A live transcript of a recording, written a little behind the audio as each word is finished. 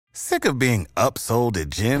Sick of being upsold at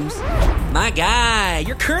gyms? My guy,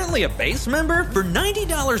 you're currently a base member? For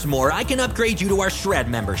 $90 more, I can upgrade you to our Shred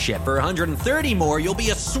membership. For $130 more, you'll be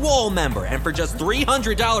a Swole member. And for just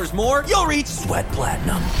 $300 more, you'll reach Sweat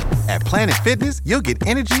Platinum. At Planet Fitness, you'll get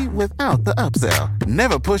energy without the upsell.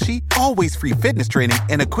 Never pushy, always free fitness training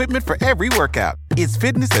and equipment for every workout. It's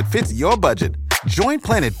fitness that fits your budget. Join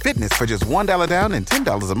Planet Fitness for just $1 down and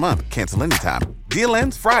 $10 a month. Cancel anytime. Deal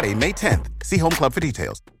ends Friday, May 10th. See Home Club for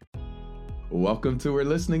details. Welcome to We're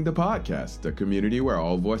Listening to Podcast, a community where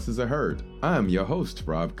all voices are heard. I'm your host,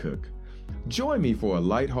 Rob Cook. Join me for a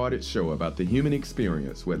lighthearted show about the human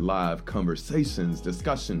experience with live conversations,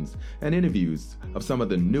 discussions, and interviews of some of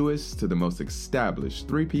the newest to the most established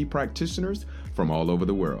 3P practitioners from all over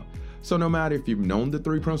the world. So no matter if you've known the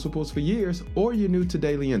 3 principles for years or you're new to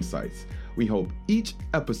Daily Insights, we hope each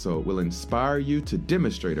episode will inspire you to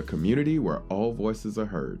demonstrate a community where all voices are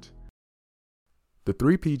heard. The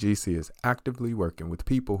 3PGC is actively working with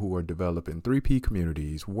people who are developing 3P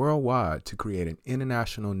communities worldwide to create an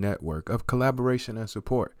international network of collaboration and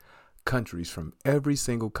support. Countries from every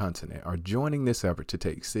single continent are joining this effort to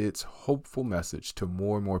take Sid's hopeful message to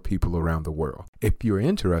more and more people around the world. If you're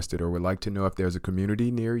interested or would like to know if there's a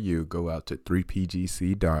community near you, go out to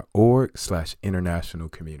 3pgc.org/international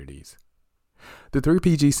communities. The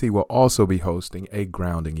 3PGC will also be hosting a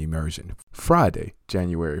grounding immersion Friday,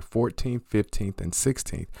 January 14th, 15th, and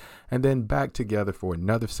 16th, and then back together for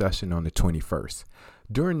another session on the 21st.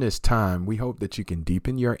 During this time, we hope that you can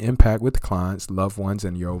deepen your impact with clients, loved ones,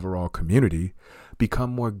 and your overall community,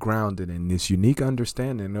 become more grounded in this unique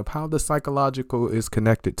understanding of how the psychological is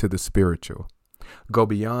connected to the spiritual. Go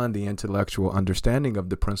beyond the intellectual understanding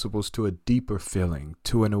of the principles to a deeper feeling,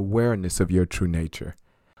 to an awareness of your true nature.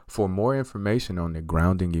 For more information on the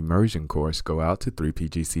Grounding Immersion course, go out to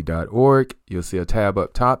 3pgc.org. You'll see a tab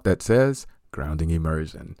up top that says Grounding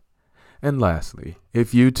Immersion. And lastly,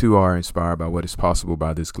 if you too are inspired by what is possible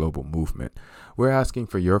by this global movement, we're asking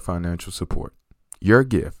for your financial support. Your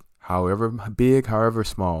gift, however big, however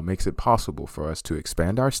small, makes it possible for us to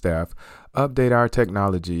expand our staff, update our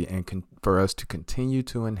technology, and for us to continue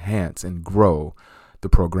to enhance and grow the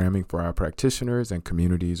programming for our practitioners and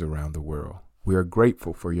communities around the world. We are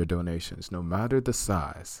grateful for your donations, no matter the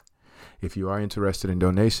size. If you are interested in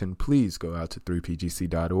donation, please go out to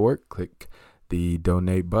 3pgc.org, click the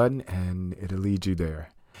donate button, and it'll lead you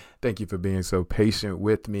there. Thank you for being so patient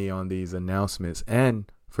with me on these announcements and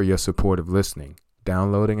for your support of listening,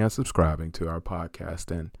 downloading, and subscribing to our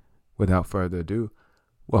podcast. And without further ado,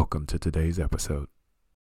 welcome to today's episode.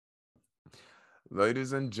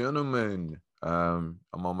 Ladies and gentlemen, I'm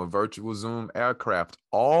on my virtual Zoom aircraft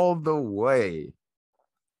all the way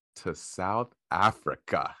to South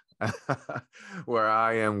Africa, where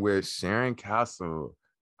I am with Sharon Castle.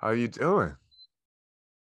 How are you doing?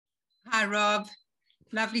 Hi, Rob.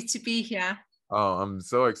 Lovely to be here. Oh, I'm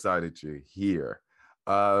so excited you're here.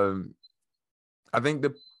 I think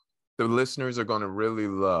the listeners are going to really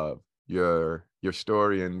love your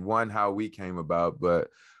story and how we came about. But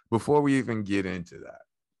before we even get into that,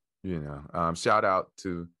 shout out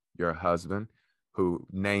to your husband, who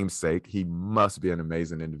namesake, he must be an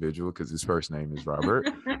amazing individual because his first name is Robert.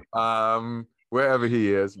 Wherever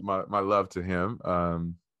he is, my love to him.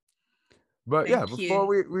 Before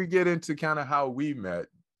we get into kind of how we met,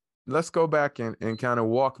 let's go back and kind of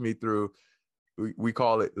walk me through, we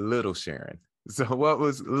call it Little Sharon. So what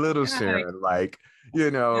was Little Sharon like,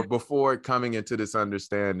 before coming into this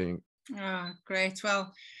understanding? Oh, great.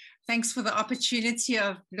 Well, thanks for the opportunity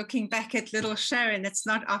of looking back at Little Sharon. It's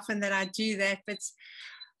not often that I do that, but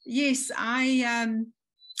yes, I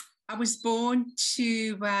was born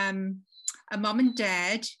to a mom and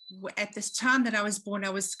dad. At this time that I was born,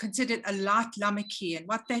 I was considered a light Lamaki, and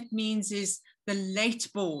what that means is the late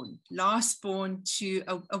born, last born to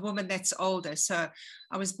a woman that's older. So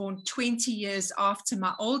I was born 20 years after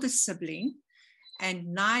my oldest sibling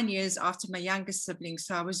and 9 years after my youngest sibling.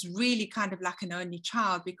 So I was really kind of like an only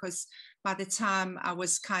child, because by the time I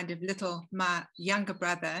was kind of little, my younger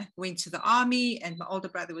brother went to the army and my older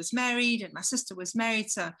brother was married and my sister was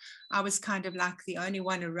married. So I was kind of like the only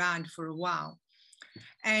one around for a while.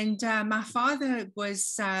 And my father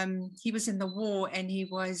was, he was in the war, and he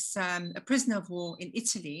was a prisoner of war in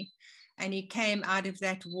Italy. And he came out of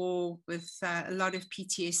that war with a lot of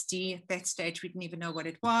PTSD. At that stage, we didn't even know what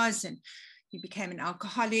it was. And he became an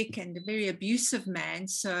alcoholic and a very abusive man.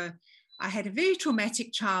 So I had a very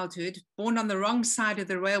traumatic childhood, born on the wrong side of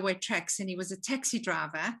the railway tracks, and he was a taxi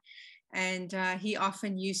driver. And he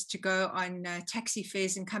often used to go on taxi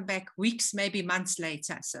fares and come back weeks, maybe months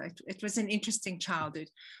later. So it was an interesting childhood.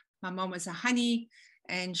 My mom was a honey,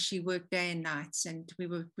 and she worked day and nights, and we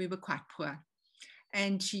were quite poor.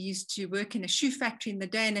 And she used to work in a shoe factory in the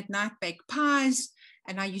day, and at night bake pies.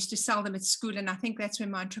 And I used to sell them at school. And I think that's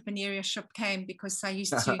when my entrepreneurship came, because I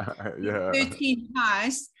used to yeah. 13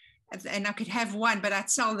 pies, and I could have one, but I'd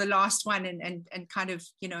sell the last one and kind of,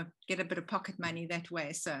 get a bit of pocket money that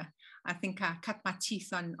way. So I think I cut my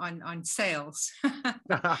teeth on sales.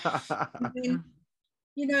 Then,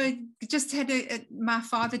 just had my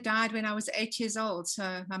father died when I was 8 years old.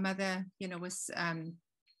 So my mother, was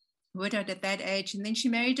widowed at that age. And then she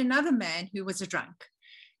married another man who was a drunk.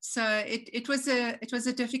 So it was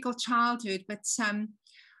a difficult childhood, but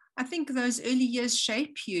I think those early years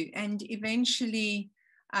shape you. And eventually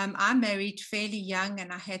I married fairly young,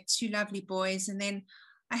 and I had 2 lovely boys. And then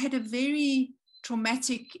I had a very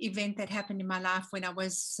traumatic event that happened in my life when I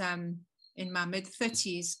was in my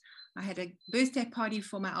mid-30s. I had a birthday party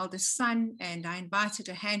for my eldest son, and I invited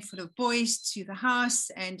a handful of boys to the house,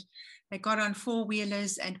 and they got on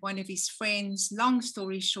 4-wheelers, and one of his friends, long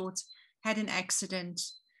story short, had an accident,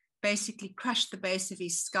 basically crushed the base of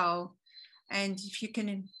his skull. And if you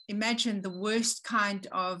can imagine the worst kind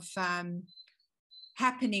of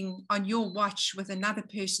happening on your watch with another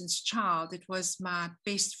person's child, it was my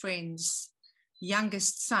best friend's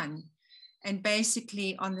youngest son. And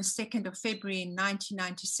basically on the 2nd of February in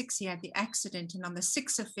 1996, he had the accident. And on the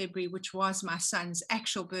 6th of February, which was my son's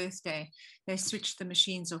actual birthday, they switched the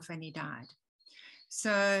machines off and he died.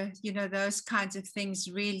 So, those kinds of things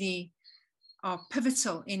really are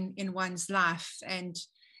pivotal in one's life. And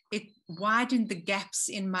it widened the gaps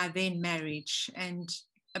in my then marriage. And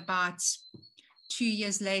about 2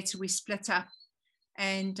 years later, we split up.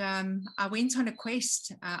 And I went on a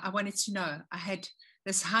quest. I wanted to know. I had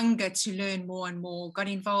this hunger to learn more and more, got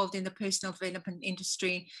involved in the personal development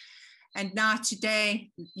industry. And now today,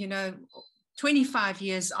 25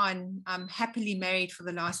 years on, I'm happily married for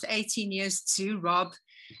the last 18 years to Rob.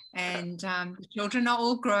 And the children are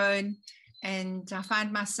all grown. And I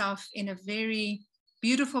find myself in a very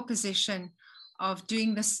beautiful position of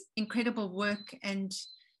doing this incredible work. And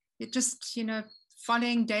it just,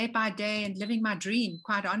 following day by day and living my dream,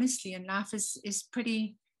 quite honestly. And life is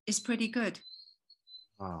pretty good.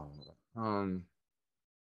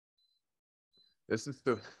 This is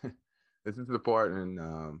the part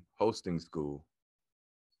in hosting school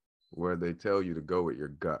where they tell you to go with your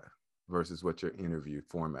gut versus what your interview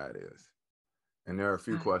format is. And there are a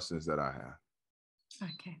few questions that I have.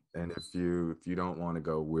 Okay. And if you don't want to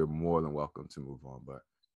go, we're more than welcome to move on. But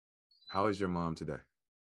how is your mom today?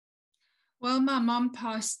 Well, my mom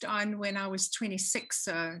passed on when I was 26,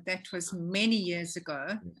 so that was many years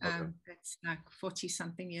ago. Okay. That's like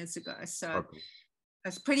 40-something years ago. So Okay. I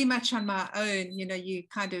was pretty much on my own. You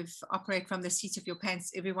kind of operate from the seat of your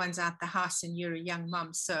pants. Everyone's out the house and you're a young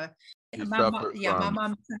mom. So my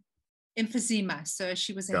mom's emphysema. So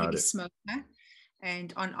she was a heavy smoker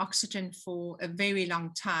and on oxygen for a very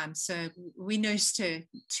long time. So we nursed her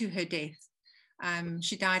to her death.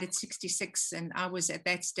 She died at 66, and I was at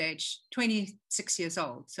that stage 26 years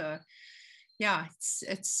old. So, yeah,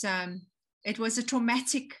 it was a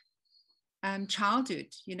traumatic childhood,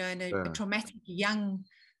 and a traumatic young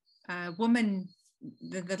woman,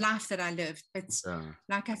 the life that I lived. But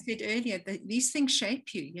like I said earlier, these things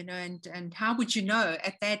shape you, and how would you know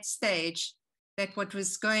at that stage that what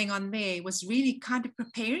was going on there was really kind of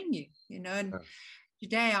preparing you, And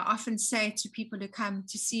today I often say to people who come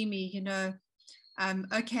to see me,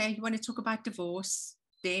 okay, you want to talk about divorce,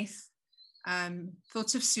 death,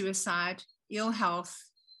 thoughts of suicide, ill health,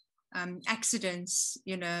 accidents,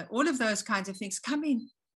 all of those kinds of things. Come in.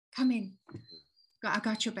 I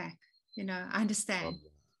got your back. I understand.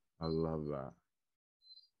 I love that.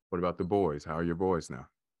 What about the boys? How are your boys now?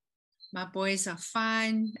 My boys are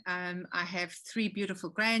fine. I have 3 beautiful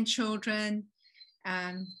grandchildren,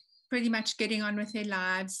 pretty much getting on with their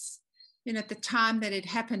lives. At the time that it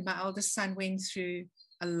happened, my eldest son went through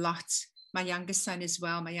a lot. My youngest son as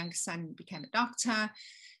well. My youngest son became a doctor.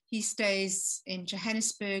 He stays in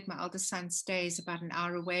Johannesburg. My eldest son stays about an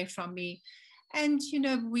hour away from me. And,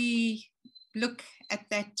 we look at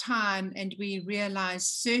that time and we realize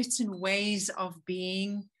certain ways of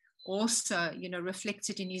being also,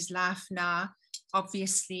 reflected in his life now,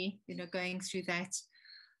 obviously, going through that.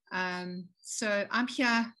 So I'm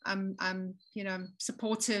here, I'm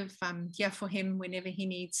supportive. I'm here for him whenever he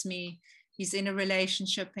needs me. He's in a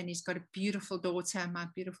relationship and he's got a beautiful daughter, my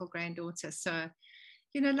beautiful granddaughter. So,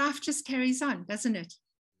 life just carries on, doesn't it?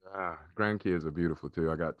 Grandkids are beautiful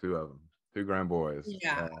too. I got 2 of them, 2 grandboys.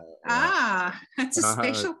 Yeah. That's a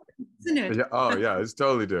special, isn't it? Yeah. Oh yeah, it's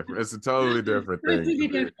totally different. It's a totally different thing. Totally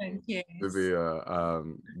different, yes. To be a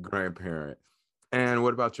grandparent. And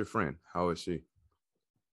what about your friend? How is she?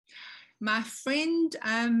 My friend,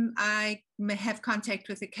 I may have contact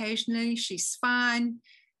with occasionally. She's fine.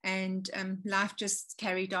 And life just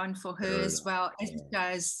carried on for her as well, as it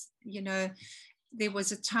does. You know, there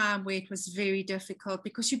was a time where it was very difficult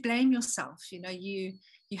because you blame yourself. You know, you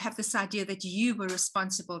have this idea that you were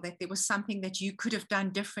responsible, that there was something that you could have done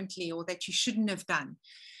differently or that you shouldn't have done.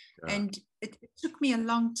 Yeah. And it took me a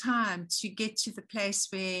long time to get to the place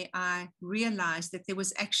where I realized that there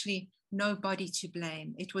was actually nobody to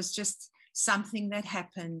blame. It was just something that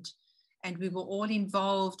happened, and we were all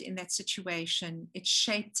involved in that situation. It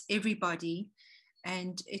shaped everybody,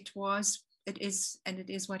 and it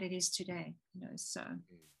is what it is today. You know, so.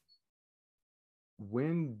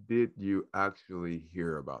 When did you actually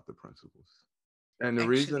hear about the principles? And the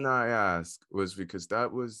reason I asked was because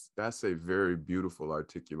that's a very beautiful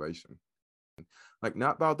articulation. Like,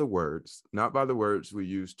 not by the words we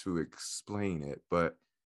use to explain it, but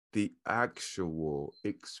the actual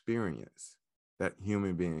experience that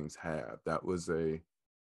human beings have. That was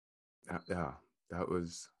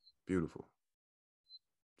beautiful.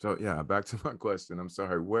 So yeah, back to my question. I'm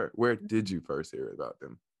sorry, where did you first hear about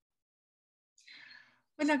them?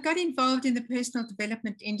 Well, I got involved in the personal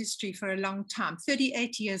development industry for a long time,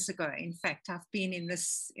 38 years ago. In fact, I've been in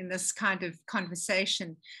this kind of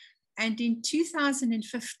conversation. And in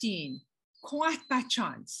 2015, quite by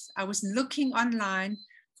chance, I was looking online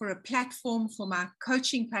for a platform for my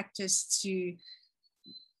coaching practice to,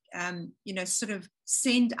 sort of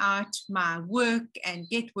send out my work and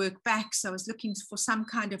get work back. So I was looking for some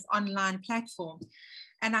kind of online platform.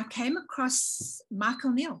 And I came across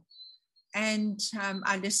Michael Neill. And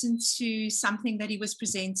I listened to something that he was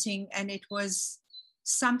presenting, and it was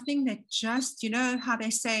something that just, you know how they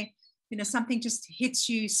say, you know, something just hits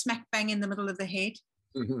you smack bang in the middle of the head.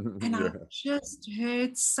 And I just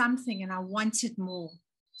heard something and I wanted more.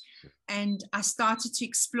 And I started to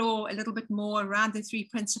explore a little bit more around the 3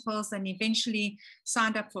 principles, and eventually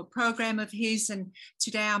signed up for a program of his. And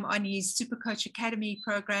today I'm on his Super Coach Academy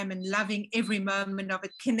program and loving every moment of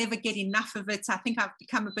it. Can never get enough of it. I think I've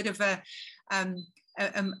become a bit of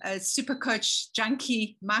a super coach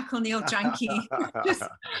junkie, Michael Neill junkie, just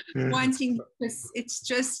wanting this. It's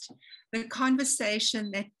just the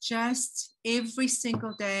conversation that just every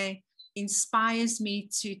single day inspires me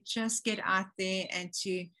to just get out there and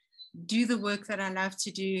to do the work that I love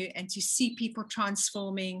to do and to see people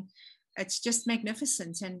transforming. It's just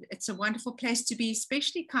magnificent, and it's a wonderful place to be,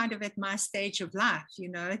 especially kind of at my stage of life. You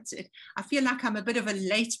know, I feel like I'm a bit of a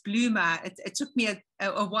late bloomer. It took me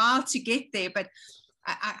a while to get there, but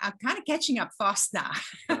I'm kind of catching up fast now.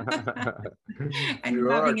 And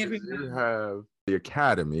loving every moment. You have the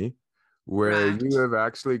academy where you have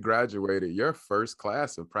actually graduated your first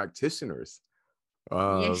class of practitioners.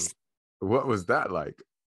 Yes. What was that like?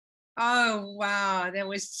 Oh, wow. That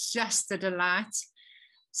was just a delight.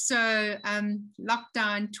 So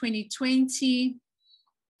lockdown 2020,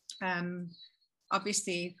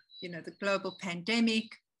 obviously, you know, the global pandemic.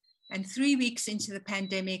 And 3 weeks into the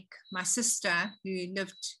pandemic, my sister, who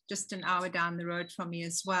lived just an hour down the road from me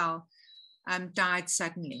as well, died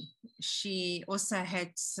suddenly. She also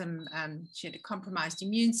had she had a compromised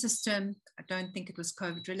immune system. I don't think it was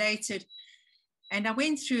COVID related. And I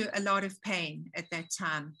went through a lot of pain at that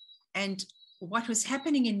time. And what was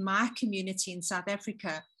happening in my community in South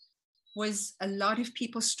Africa was a lot of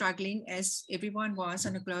people struggling, as everyone was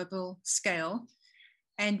on a global scale.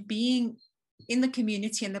 And being in the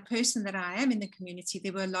community and the person that I am in the community,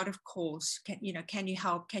 there were a lot of calls. Can you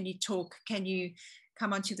help? Can you talk? Can you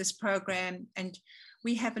come onto this program? And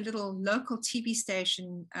we have a little local TV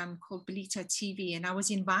station called Belito TV, and I was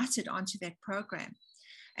invited onto that program.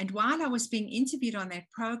 And while I was being interviewed on that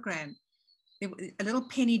program, a little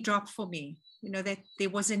penny dropped for me, you know, that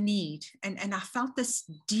there was a need. And I felt this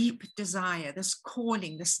deep desire, this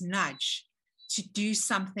calling, this nudge to do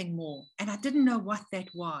something more. And I didn't know what that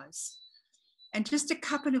was. And just a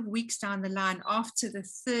couple of weeks down the line, after the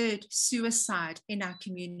 3rd suicide in our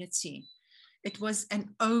community, it was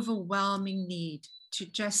an overwhelming need to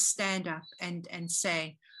just stand up and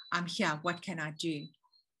say, I'm here, what can I do?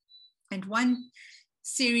 And one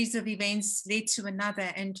series of events led to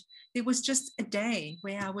another. And there was just a day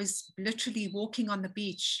where I was literally walking on the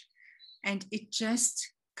beach, and it just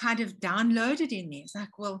kind of downloaded in me. It's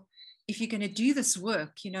like, well, if you're going to do this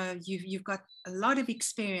work, you know, you've got a lot of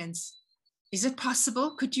experience. Is it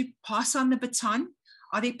possible? Could you pass on the baton?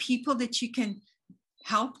 Are there people that you can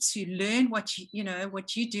help to learn what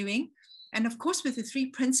you're doing? And of course, with the 3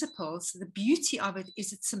 principles, the beauty of it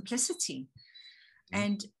is its simplicity.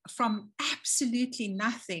 And from absolutely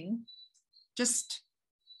nothing, just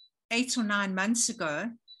 8 or 9 months ago,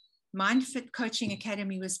 MindFit Coaching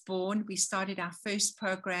Academy was born. We started our first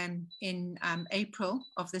program in April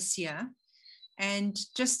of this year. And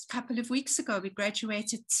just a couple of weeks ago, we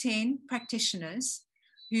graduated 10 practitioners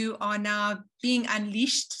who are now being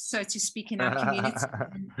unleashed, so to speak, in our community.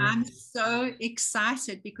 And I'm so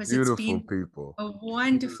excited because Beautiful it's been people. a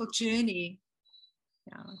wonderful journey.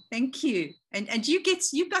 Yeah, thank you. And you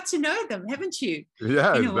got to know them, haven't you?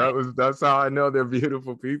 Yes, that's how I know they're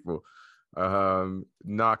beautiful people.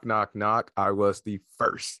 Knock, knock, knock. I was the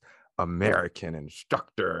first American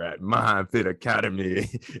instructor at MindFit Academy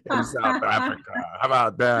in South Africa. How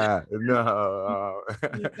about that? No,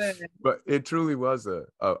 but it truly was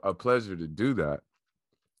a pleasure to do that.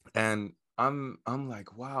 And I'm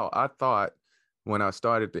like, wow, I thought when I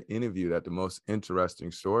started the interview that the most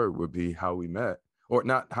interesting story would be how we met, or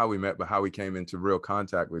not how we met, but how we came into real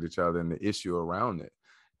contact with each other and the issue around it.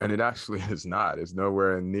 And it actually is not. It's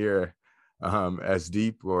nowhere near as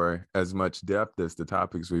deep or as much depth as the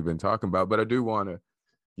topics we've been talking about. But I do want to,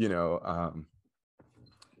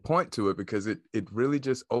 point to it because it really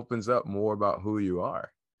just opens up more about who you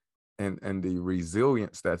are and the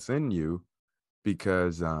resilience that's in you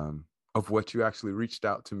because of what you actually reached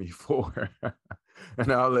out to me for.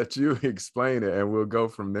 And I'll let you explain it and we'll go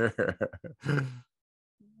from there.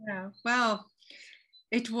 Yeah, well,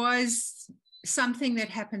 it was something that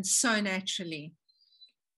happened so naturally.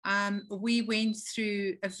 We went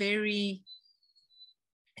through a very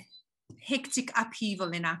hectic upheaval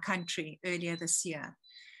in our country earlier this year.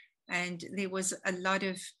 And there was a lot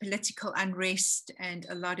of political unrest and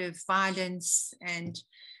a lot of violence. And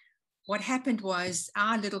what happened was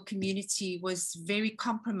our little community was very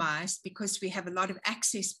compromised because we have a lot of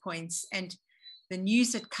access points. And the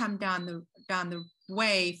news had come down the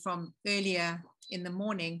way from earlier in the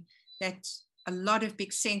morning that a lot of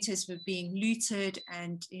big centers were being looted,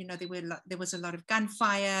 and there was a lot of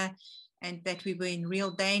gunfire, and that we were in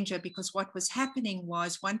real danger because what was happening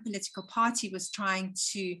was one political party was trying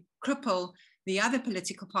to cripple the other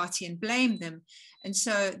political party and blame them, and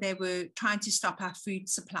so they were trying to stop our food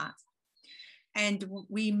supply. And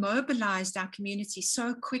we mobilized our community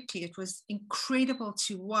so quickly. It was incredible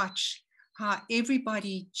to watch how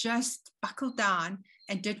everybody just buckled down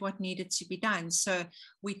and did what needed to be done. So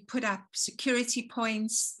we put up security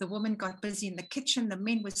points. The women got busy in the kitchen. The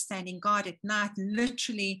men were standing guard at night.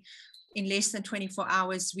 Literally, in less than 24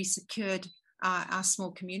 hours, we secured our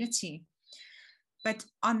small community. But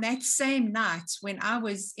on that same night, when I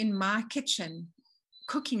was in my kitchen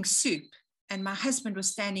cooking soup, and my husband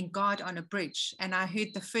was standing guard on a bridge, and I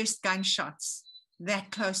heard the first gunshots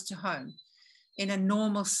that close to home in a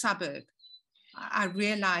normal suburb, I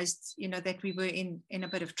realized, that we were in a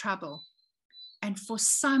bit of trouble. And for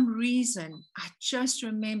some reason, I just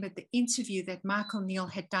remembered the interview that Michael Neal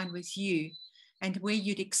had done with you, and where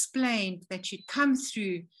you'd explained that you'd come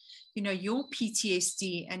through, your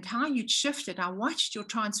PTSD and how you'd shifted. I watched your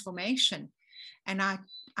transformation, and I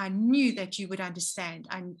knew that you would understand.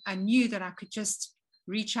 I knew that I could just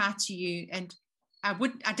reach out to you, and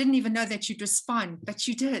I didn't even know that you'd respond, but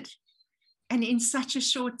you did. And in such a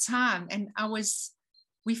short time, and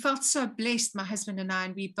we felt so blessed, my husband and I,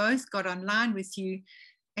 and we both got online with you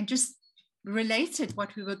and just related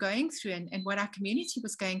what we were going through and what our community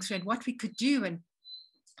was going through and what we could do, and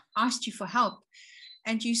asked you for help.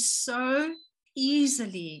 And you so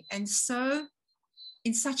easily and so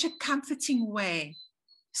in such a comforting way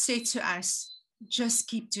said to us, just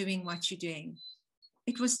keep doing what you're doing.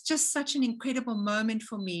 It was just such an incredible moment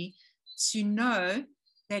for me to know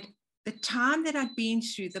that the time that I'd been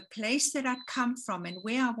through, the place that I'd come from, and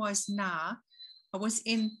where I was now, I was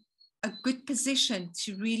in a good position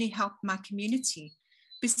to really help my community.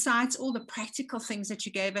 Besides all the practical things that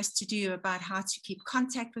you gave us to do about how to keep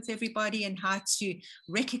contact with everybody and how to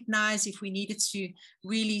recognize if we needed to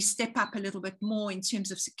really step up a little bit more in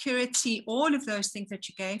terms of security, all of those things that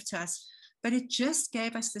you gave to us. But it just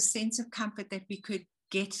gave us the sense of comfort that we could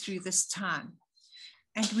get through this time.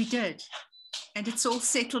 And we did. And it's all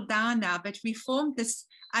settled down now, but we formed this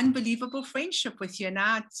unbelievable friendship with you.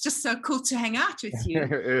 Now it's just so cool to hang out with you.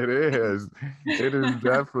 It is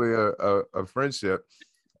definitely a friendship.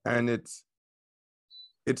 And it's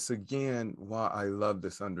again why I love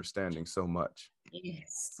this understanding so much.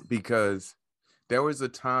 Yes. Because there was a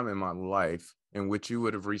time in my life in which you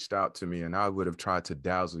would have reached out to me and I would have tried to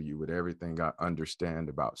dazzle you with everything I understand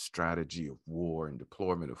about strategy of war and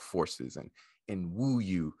deployment of forces and woo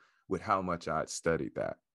you with how much I'd studied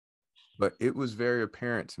that. But it was very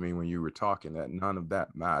apparent to me when you were talking that none of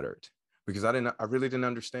that mattered because I really didn't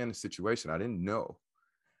understand the situation. I didn't know.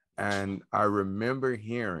 And I remember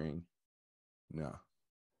hearing, no,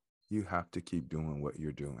 you have to keep doing what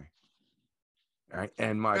you're doing. Right?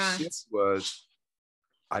 And my Right. shift was,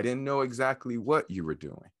 I didn't know exactly what you were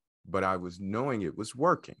doing, but I was knowing it was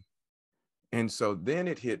working. And so then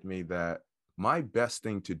it hit me that my best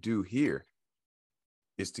thing to do here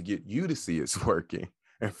is to get you to see it's working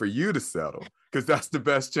and for you to settle, because that's the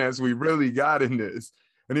best chance we really got in this.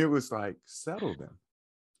 And it was like, settle them.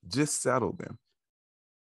 Just settle them.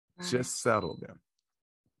 Right. Just settle them.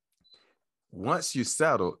 Once you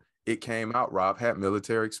settled, it came out Rob had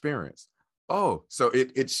military experience. Oh, so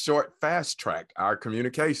it short fast tracked our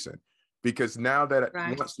communication, because now that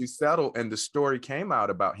Right. once you settle and the story came out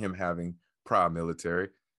about him having prior military,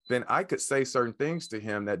 then I could say certain things to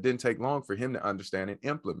him that didn't take long for him to understand and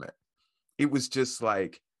implement. It was just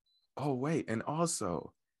like, oh, wait. And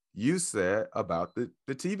also, you said about the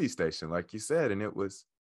TV station, like you said, and it was,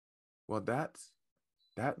 well, that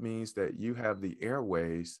means that you have the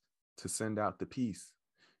airways to send out the peace.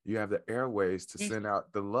 You have the airways to send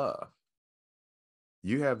out the love.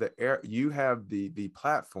 You have the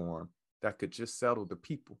platform that could just settle the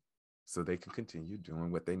people so they can continue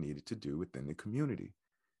doing what they needed to do within the community.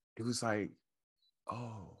 It was like,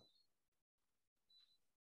 oh.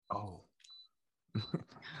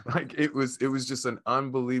 Like it was just an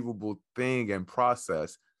unbelievable thing and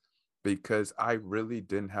process, because I really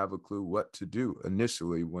didn't have a clue what to do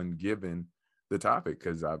initially when given the topic,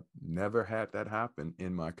 because I've never had that happen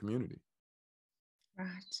in my community.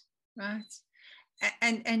 Right.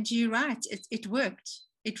 And you're right. It worked.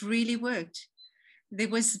 It really worked.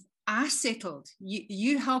 I settled.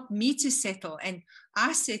 You helped me to settle, and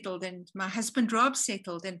I settled, and my husband Rob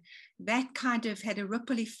settled, and that kind of had a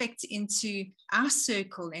ripple effect into our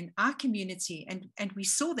circle and our community, and we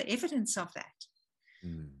saw the evidence of that.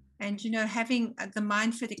 And having the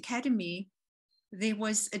Mindfit Academy, there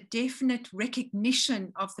was a definite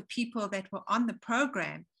recognition of the people that were on the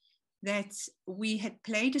program, that we had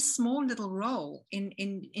played a small little role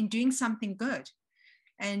in doing something good.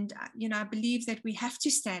 And, I believe that we have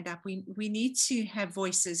to stand up. We need to have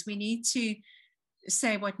voices. We need to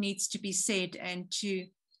say what needs to be said, and to,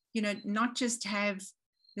 not just have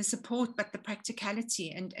the support, but the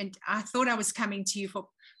practicality. And I thought I was coming to you for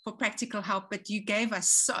practical help, but you gave us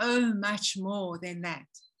so much more than that,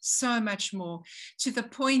 so much more, to the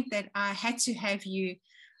point that I had to have you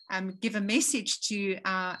give a message to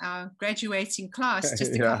our graduating class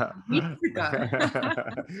just a couple of weeks ago.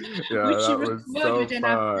 Yeah, which that you was so recorded, and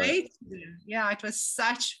fun. I played to them. Yeah, it was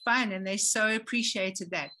such fun, and they so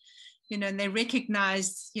appreciated that. And they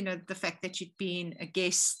recognized, the fact that you'd been a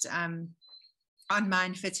guest on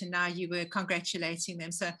Mindfit, and now you were congratulating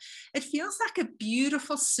them. So it feels like a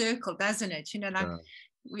beautiful circle, doesn't it?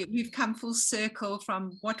 We've come full circle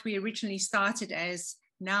from what we originally started as,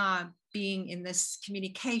 now being in this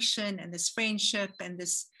communication and this friendship and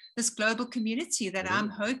this global community that I'm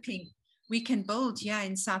hoping we can build here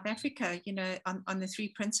in South Africa, on the 3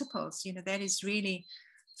 principles. That is really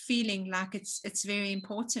feeling like it's very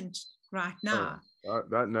important right now.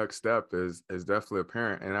 That next step is definitely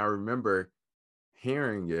apparent. And I remember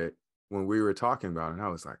hearing it when we were talking about it, and I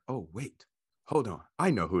was like, oh, wait, hold on,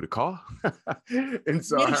 I know who to call. And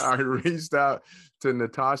so Yes. I reached out to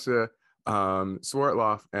Natasha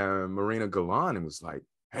Swartloff and Marina Galan and was like,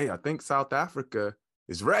 hey, I think South Africa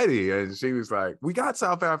is ready. And she was like, we got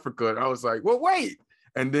South Africa. And I was like, well, wait.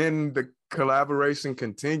 And then the collaboration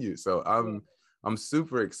continued. So I'm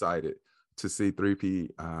super excited to see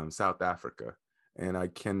 3P South Africa. And I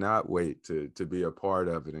cannot wait to be a part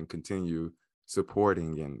of it and continue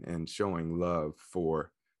supporting and showing love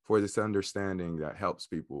for this understanding that helps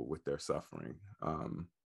people with their suffering.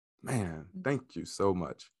 Man, thank you so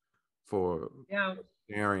much for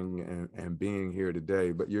sharing and being here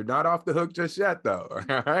today. But you're not off the hook just yet, though.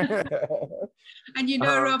 And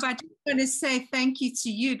Rob, I just want to say thank you to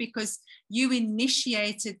you, because you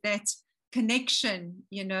initiated that connection,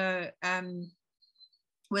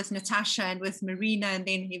 with Natasha and with Marina, and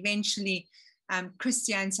then eventually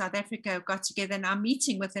Christia in South Africa got together, and I'm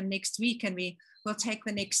meeting with them next week, and we'll take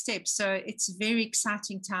the next step. So it's a very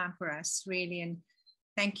exciting time for us, really. And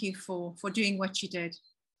thank you for doing what you did.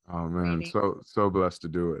 Oh man, really. so blessed to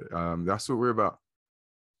do it. That's what we're about.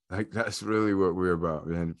 Like, that's really what we're about,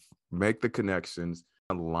 and make the connections,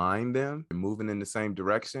 align them, and moving in the same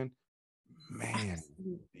direction. Man,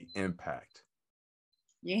 the impact.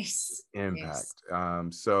 Yes. Impact.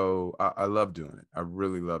 Yes. So I love doing it. I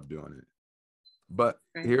really love doing it. But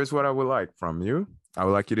here's what I would like from you. I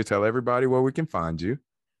would like you to tell everybody where we can find you,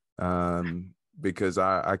 because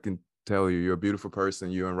I can tell you're a beautiful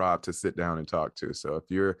person, you and Rob, to sit down and talk to. So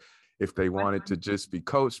if they wanted to just be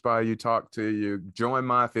coached by you, talk to you, join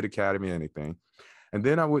Mindfit Academy, anything, And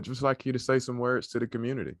then I would just like you to say some words to the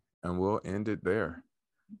community, and we'll end it there.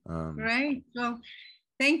 Great. Well,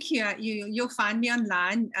 thank you. You'll find me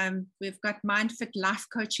online. We've got MindFit Life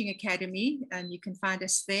Coaching Academy, and you can find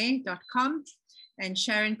us there.com, and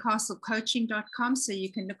SharonCastleCoaching.com. So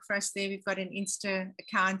you can look for us there. We've got an Insta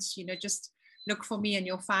account. Just look for me and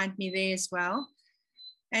you'll find me there as well.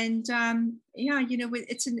 And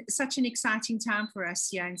it's such an exciting time for us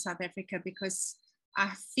here in South Africa, because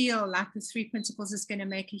I feel like the 3 principles is going to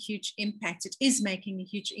make a huge impact. It is making a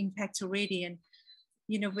huge impact already. And,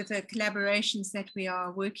 with the collaborations that we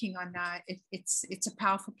are working on now, it's a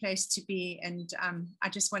powerful place to be. And I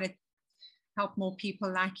just want to help more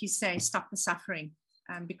people, like you say, stop the suffering,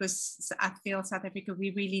 because I feel South Africa,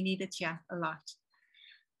 we really need it here a lot.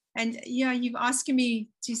 And you've asked me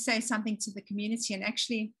to say something to the community. And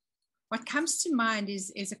actually, what comes to mind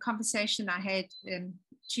is a conversation I had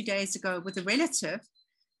 2 days ago with a relative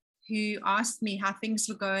who asked me how things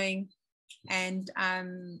were going. And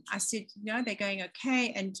I said, they're going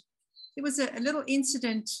okay. And there was a little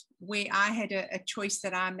incident where I had a choice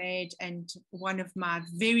that I made, and one of my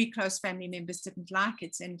very close family members didn't like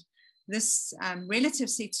it. And this relative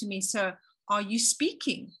said to me, so are you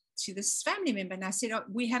speaking to this family member? And I said, oh,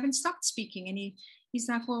 we haven't stopped speaking. And he's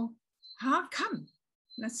like, well, how come?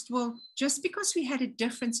 And I said, well, just because we had a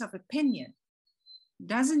difference of opinion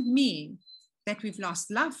doesn't mean that we've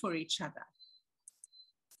lost love for each other.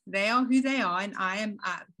 They are who they are, and I am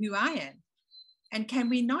who I am. And can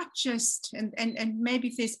we not just, and maybe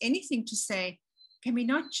if there's anything to say, can we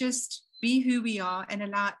not just be who we are and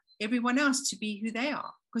allow everyone else to be who they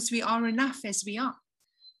are? Because we are enough as we are.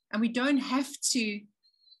 And we don't have to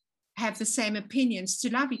have the same opinions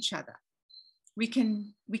to love each other. We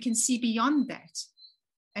can see beyond that.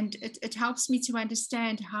 And it helps me to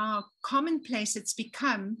understand how commonplace it's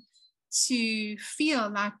become to feel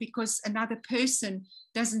like because another person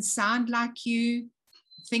doesn't sound like you,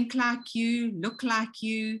 think like you, look like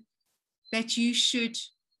you, that you should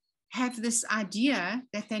have this idea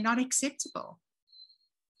that they're not acceptable.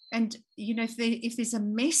 And, if there's a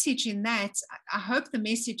message in that, I hope the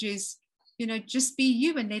message is, just be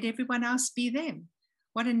you and let everyone else be them.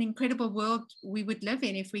 What an incredible world we would live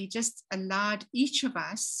in if we just allowed each of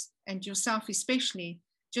us, and yourself especially,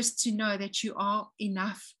 just to know that you are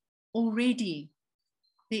enough already.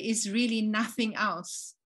 There is really nothing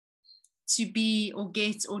else to be or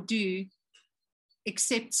get or do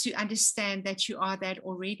except to understand that you are that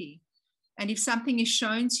already. And if something is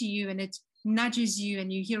shown to you and it nudges you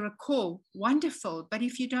and you hear a call, wonderful. But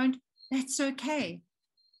if you don't, that's okay.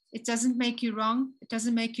 It doesn't make you wrong. It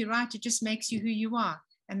doesn't make you right. It just makes you who you are.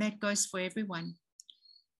 And that goes for everyone.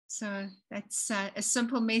 So that's a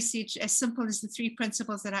simple message, as simple as the 3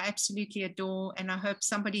 principles that I absolutely adore. And I hope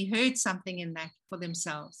somebody heard something in that for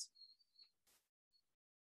themselves.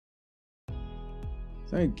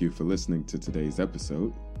 Thank you for listening to today's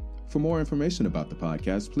episode. For more information about the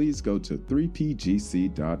podcast, please go to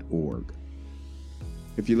 3pgc.org.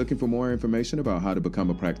 If you're looking for more information about how to become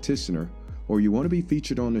a practitioner, or you want to be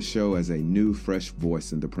featured on the show as a new, fresh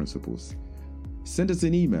voice in the principles, send us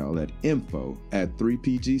an email at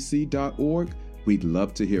info@3pgc.org. We'd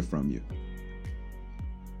love to hear from you.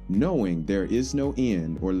 Knowing there is no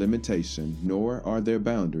end or limitation, nor are there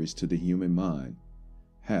boundaries to the human mind,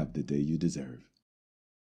 have the day you deserve.